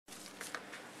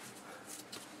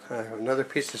I have another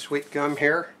piece of sweet gum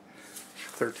here,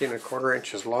 13¼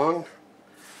 inches long,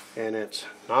 and it's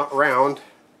not round,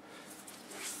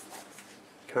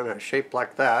 kind of shaped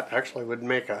like that. Actually would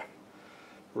make a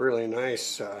really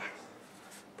nice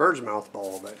bird's mouth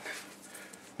bowl, but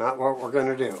not what we're going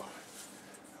to do.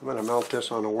 I'm going to mount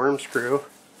this on a worm screw,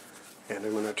 and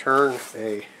I'm going to turn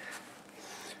a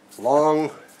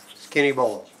long skinny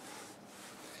bowl.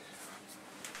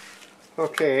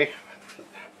 Okay,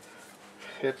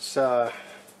 it's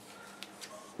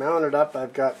mounted up.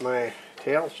 I've got my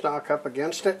tailstock up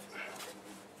against it,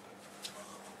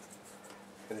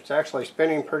 and it's actually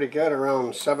spinning pretty good,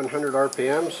 around 700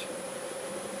 RPMs.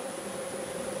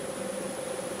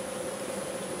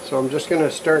 So I'm just going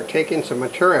to start taking some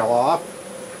material off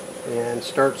and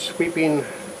start sweeping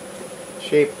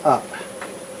shape up.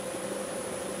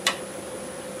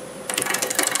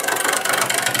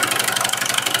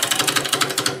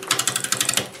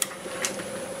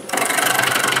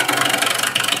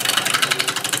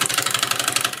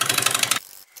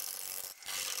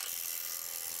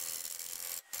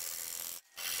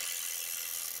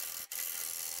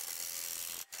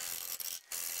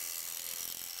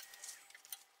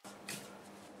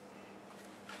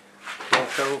 I'll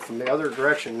go from the other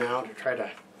direction now to try to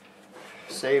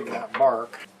save that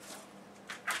bark.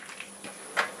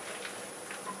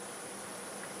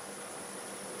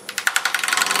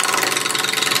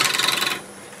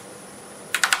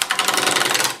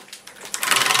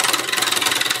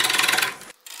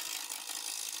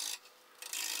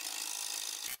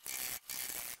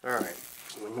 Alright,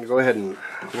 I'm going to go ahead and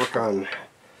work on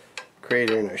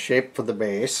creating a shape for the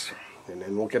base, and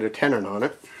then we'll get a tenon on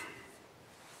it,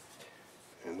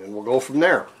 and then we'll go from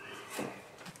there.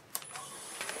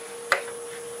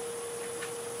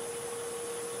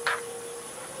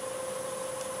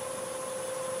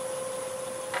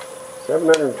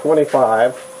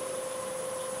 $725.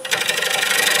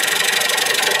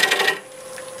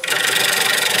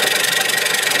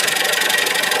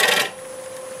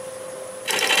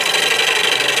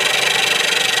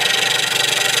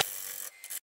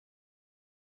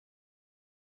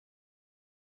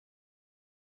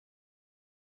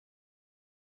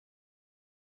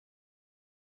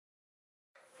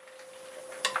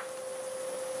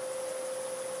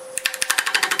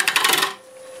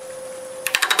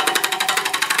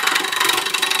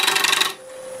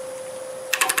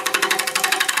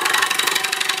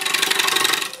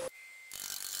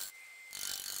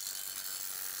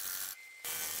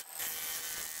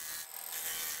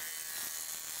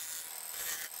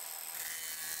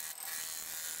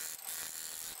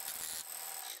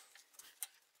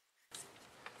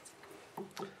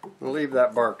 We'll leave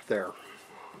that bark there.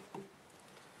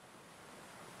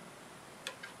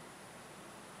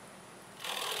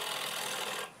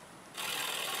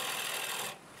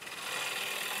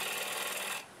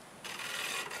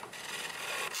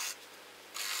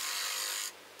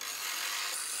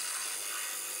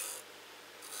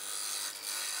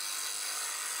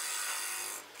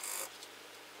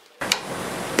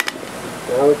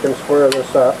 Now we can square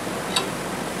this up.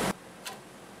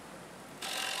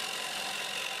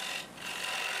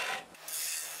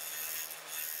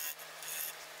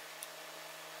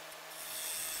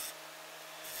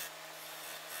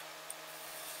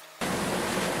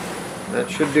 That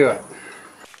should do it.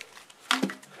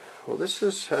 Well, this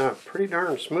is pretty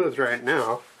darn smooth right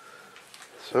now,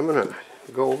 so I'm going to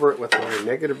go over it with my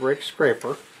negative rake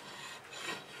scraper,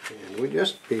 and we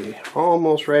just be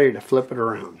almost ready to flip it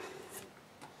around.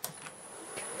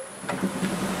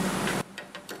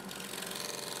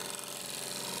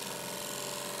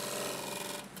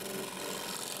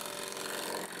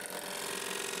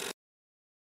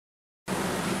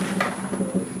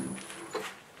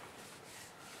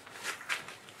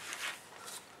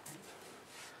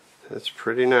 That's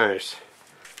pretty nice.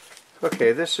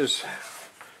 Okay, this is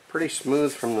pretty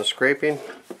smooth from the scraping.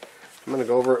 I'm going to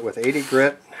go over it with 80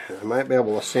 grit. I might be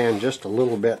able to sand just a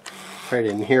little bit right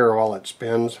in here while it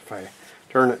spins if I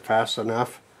turn it fast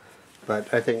enough.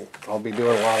 But I think I'll be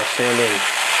doing a lot of sanding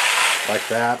like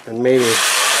that, and maybe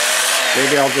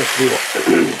I'll just do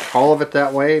all of it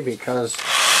that way because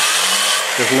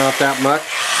there's not that much.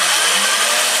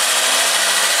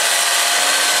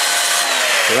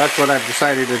 So that's what I've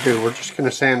decided to do. We're just going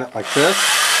to sand it like this.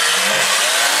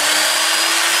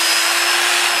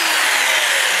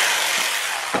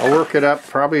 I'll work it up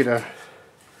probably to,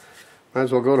 might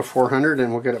as well go to 400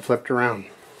 and we'll get it flipped around.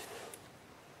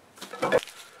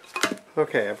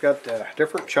 Okay, I've got a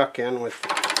different chuck in with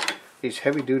these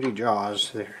heavy duty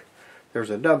jaws. There's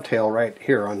a dovetail right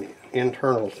here on the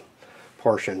internal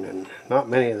portion, and not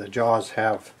many of the jaws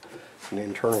have an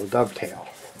internal dovetail.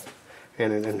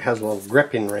 and it has little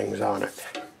gripping rings on it.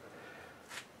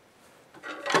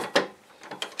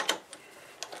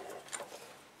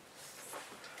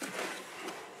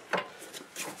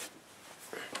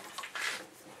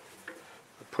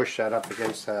 Push that up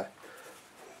against the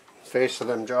face of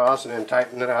them jaws and then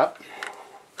tighten it up.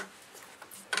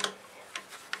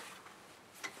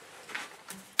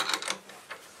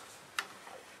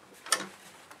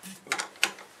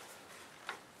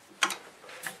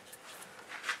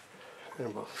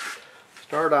 And we'll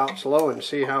start out slow and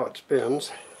see how it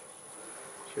spins.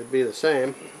 Should be the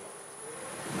same.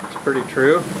 It's pretty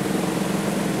true.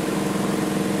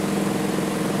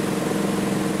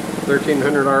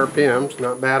 1300 RPMs,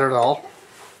 not bad at all.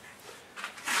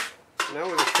 Now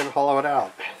we're just going to hollow it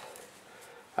out.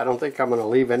 I don't think I'm going to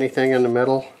leave anything in the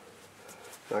middle.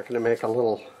 Not going to make a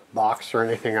little box or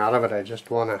anything out of it. I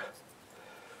just want to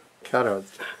cut it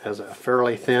as a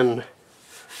fairly thin,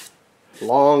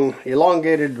 long,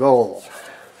 elongated bowl.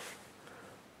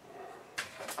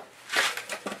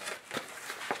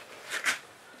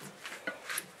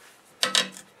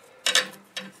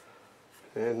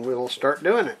 And we'll start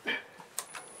doing it.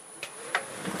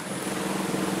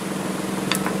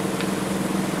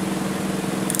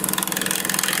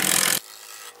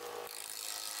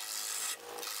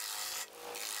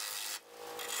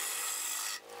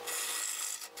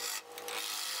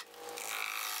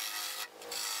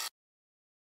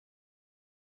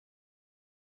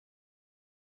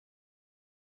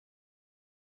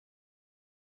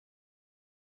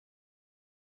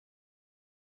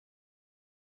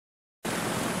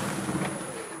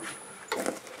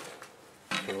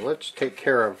 So let's take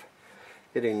care of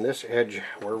getting this edge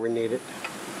where we need it.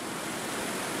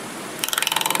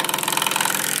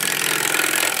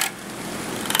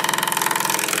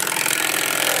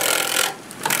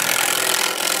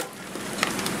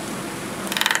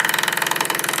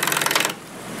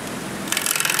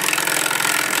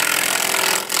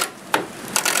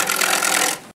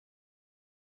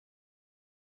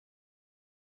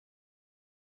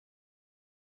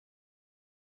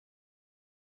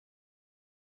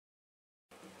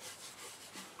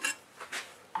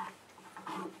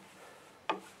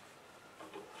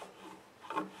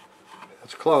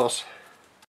 That's close.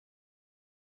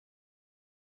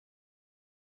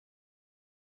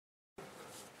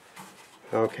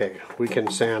 Okay, we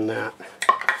can sand that.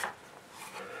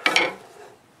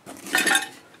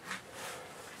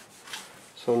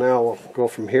 So now we'll go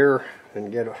from here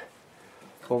and get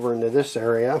over into this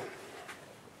area.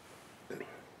 Get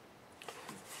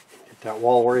that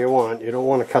wall where you want. You don't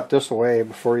want to cut this away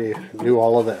before you do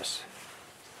all of this.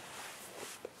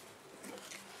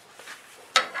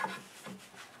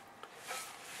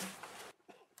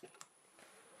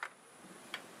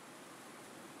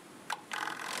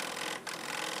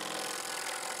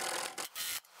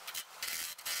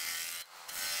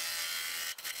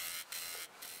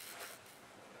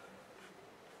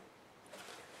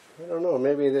 I don't know,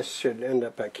 maybe this should end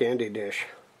up a candy dish.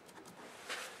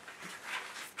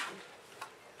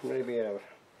 Maybe a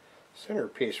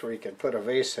centerpiece where you could put a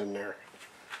vase in there.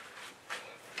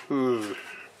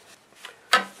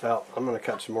 Well, I'm going to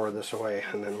cut some more of this away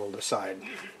and then we'll decide.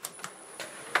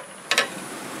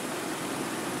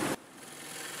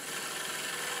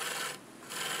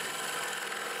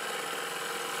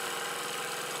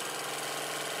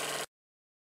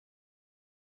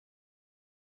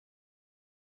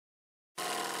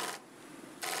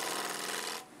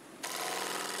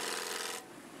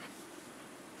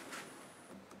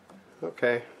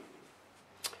 Okay.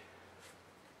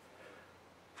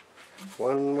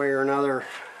 One way or another,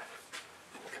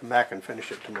 come back and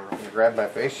finish it tomorrow. I'm going to grab my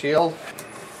face shield.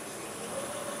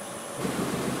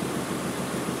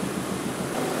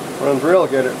 Runs real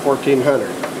good at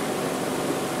 1400.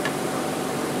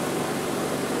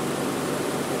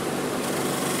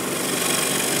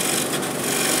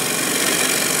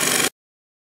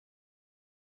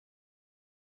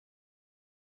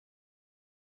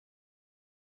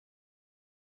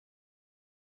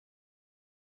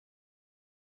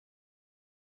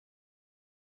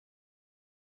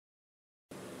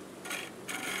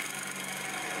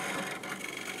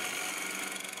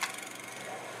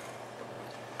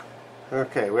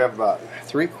 Okay, we have about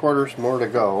 3/4 more to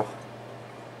go.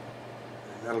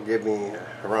 That'll give me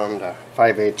around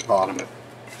 5/8 bottom.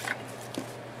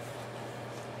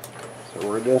 So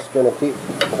we're just going to keep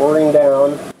pouring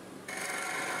down.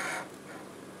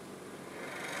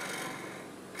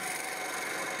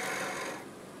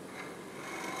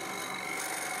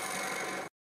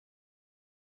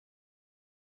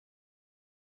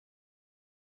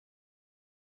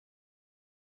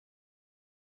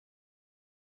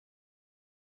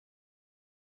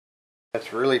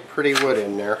 That's really pretty wood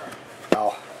in there.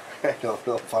 Well, I don't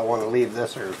know if I want to leave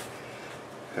this or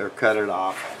cut it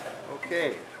off.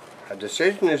 Okay, a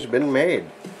decision has been made.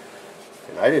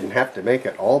 And I didn't have to make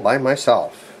it all by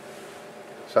myself.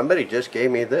 Somebody just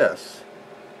gave me this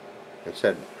and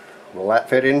said, will that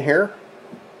fit in here?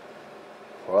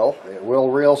 Well, it will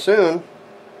real soon.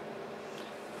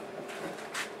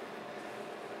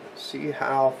 Let's see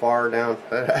how far down.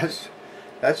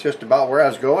 That's just about where I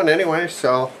was going anyway,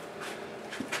 so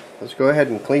let's go ahead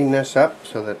and clean this up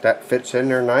so that fits in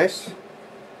there nice.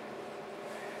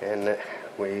 And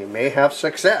we may have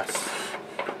success.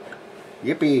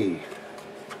 Yippee!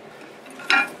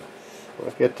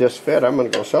 I'll get this fit. I'm going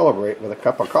to go celebrate with a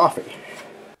cup of coffee.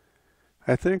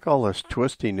 I think all this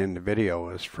twisting in the video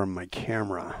is from my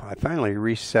camera. I finally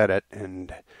reset it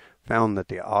and found that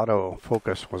the auto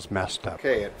focus was messed up.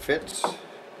 Okay, it fits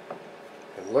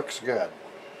and looks good.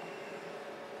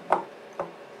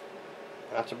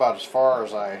 That's about as far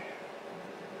as I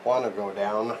want to go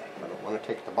down. I don't want to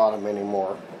take the bottom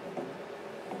anymore.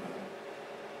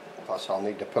 Plus I'll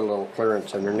need to put a little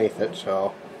clearance underneath it,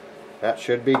 so that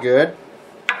should be good.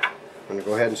 I'm going to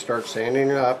go ahead and start sanding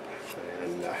it up,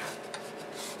 and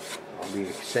I'll be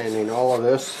sanding all of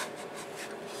this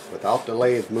without the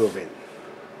lathe moving.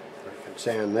 I can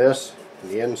sand this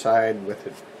and the inside with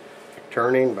it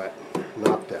turning, but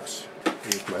not this.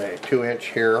 Use my 2-inch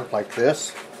here like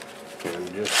this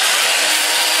and just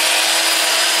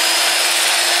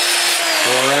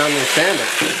go around and sand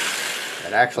it.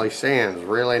 It actually sands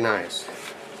really nice.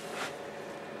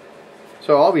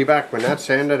 So I'll be back when that's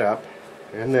sanded up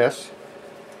and this,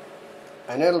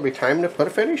 and it'll be time to put a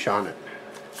finish on it.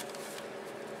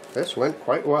 This went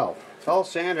quite well. It's all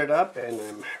sanded up and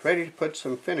I'm ready to put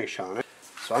some finish on it.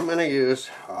 So I'm going to use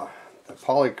the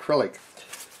polyacrylic,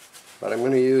 but I'm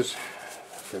going to use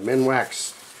the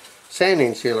Minwax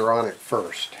sanding sealer on it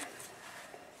first.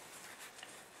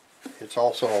 It's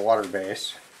also a water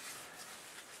base.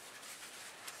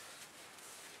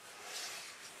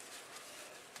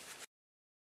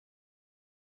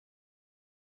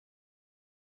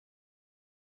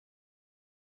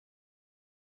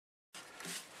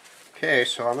 Okay,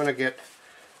 so I'm going to get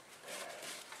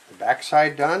the back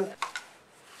side done.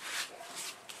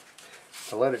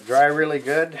 So let it dry really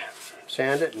good,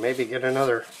 sand it, and maybe get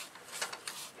another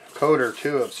coat or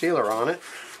two of sealer on it.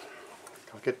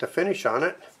 I'll get the finish on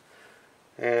it,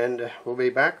 and we'll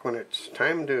be back when it's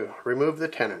time to remove the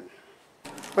tenon.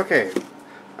 Okay,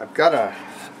 I've got a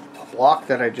block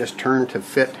that I just turned to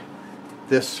fit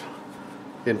this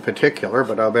in particular,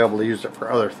 but I'll be able to use it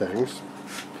for other things.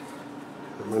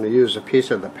 I'm going to use a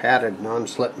piece of the padded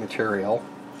non-slip material,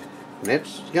 and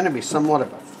it's going to be somewhat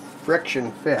of a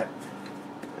friction fit,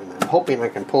 and I'm hoping I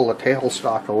can pull the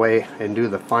tailstock away and do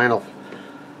the final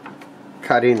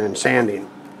cutting and sanding.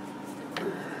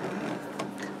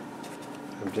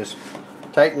 I'm just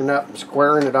tightening up and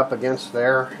squaring it up against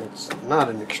there. It's not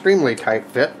an extremely tight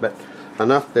fit, but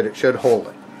enough that it should hold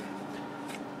it.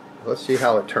 Let's see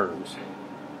how it turns.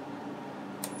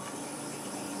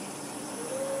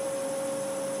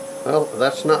 Well,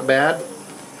 that's not bad.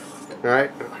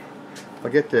 Alright,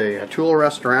 I'll get the tool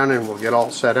rest around and we'll get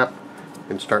all set up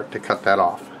and start to cut that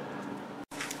off.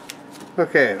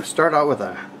 Okay, start out with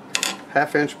a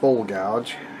 1/2-inch bowl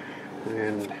gouge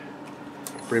and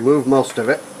remove most of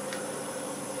it.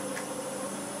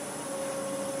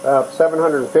 About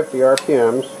 750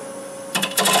 RPMs.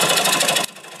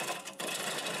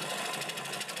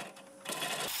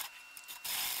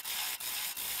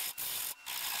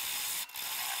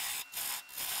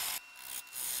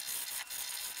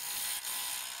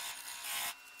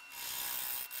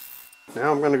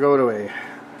 Now I'm going to go to a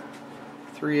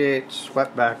 3/8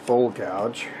 swept-back bowl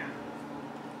gouge.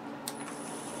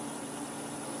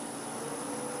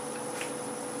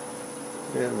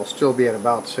 And we'll still be at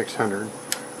about 600.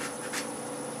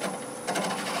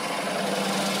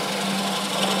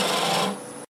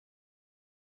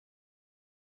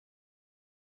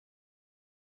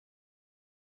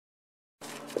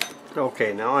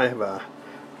 Okay, now I have a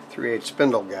 3/8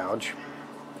 spindle gouge.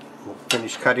 We'll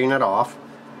finish cutting it off.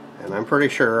 And I'm pretty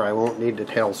sure I won't need the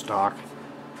tailstock,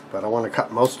 but I want to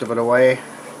cut most of it away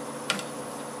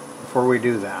before we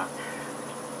do that.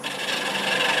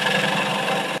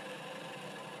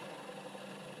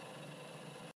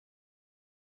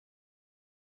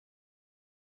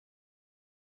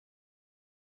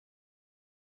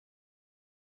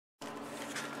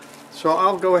 So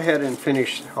I'll go ahead and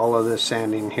finish all of this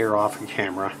sanding here off the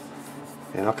camera,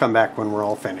 and I'll come back when we're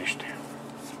all finished.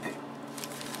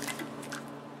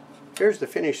 Here's the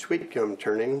finished sweet gum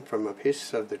turning from a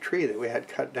piece of the tree that we had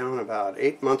cut down about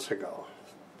 8 months ago.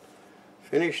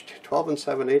 finished 12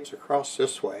 7/8 across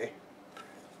this way.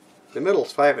 The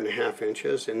middle's 5.5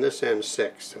 inches and this end's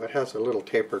 6, so it has a little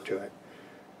taper to it.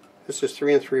 This is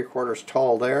 3 3/4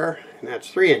 tall there, and that's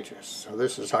 3 inches. So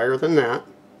this is higher than that,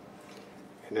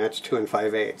 and that's 2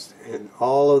 5/8. And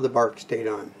all of the bark stayed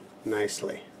on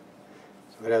nicely.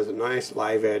 So it has a nice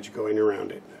live edge going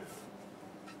around it.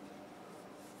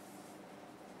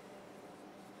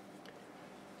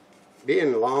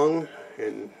 Being long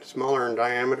and smaller in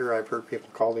diameter, I've heard people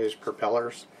call these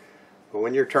propellers. But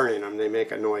when you're turning them, they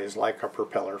make a noise like a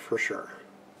propeller for sure.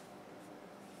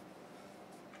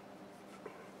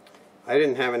 I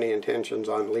didn't have any intentions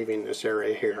on leaving this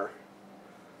area here,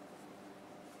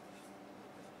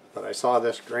 but I saw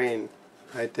this grain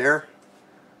right there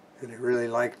and I really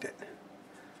liked it.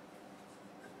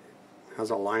 It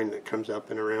has a line that comes up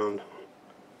and around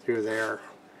through there,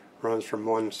 runs from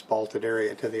one spalted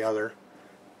area to the other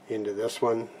into this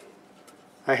one.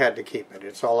 I had to keep it.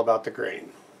 It's all about the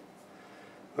grain.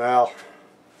 Well,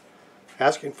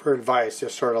 asking for advice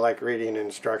is sort of like reading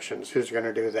instructions. Who's going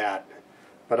to do that?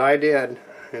 But I did,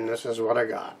 and this is what I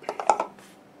got.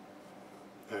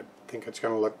 I think it's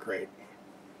going to look great.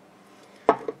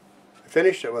 I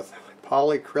finished it with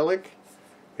polyacrylic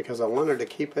because I wanted to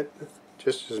keep it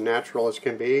just as natural as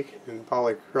can be, and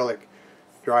polyacrylic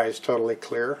dries totally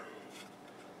clear.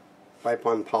 Wipe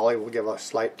on poly will give a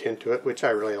slight tint to it, which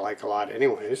I really like a lot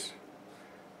anyways.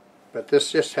 But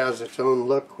this just has its own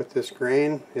look with this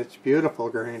grain. It's beautiful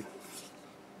grain.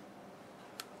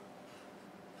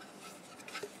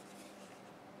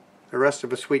 The rest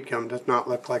of a sweet gum does not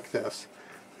look like this.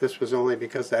 This was only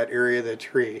because that area of the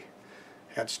tree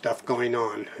had stuff going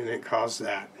on and it caused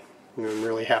that. And I'm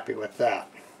really happy with that.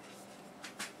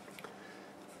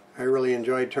 I really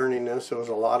enjoyed turning this. It was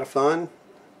a lot of fun.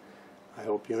 I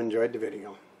hope you enjoyed the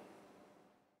video.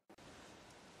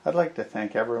 I'd like to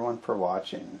thank everyone for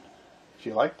watching. If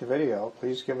you liked the video,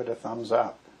 please give it a thumbs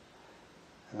up.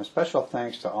 And a special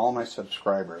thanks to all my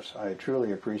subscribers. I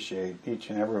truly appreciate each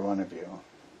and every one of you.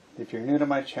 If you're new to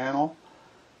my channel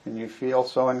and you feel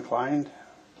so inclined,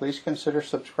 please consider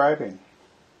subscribing.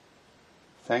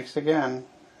 Thanks again,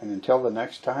 and until the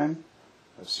next time,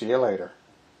 I'll see you later.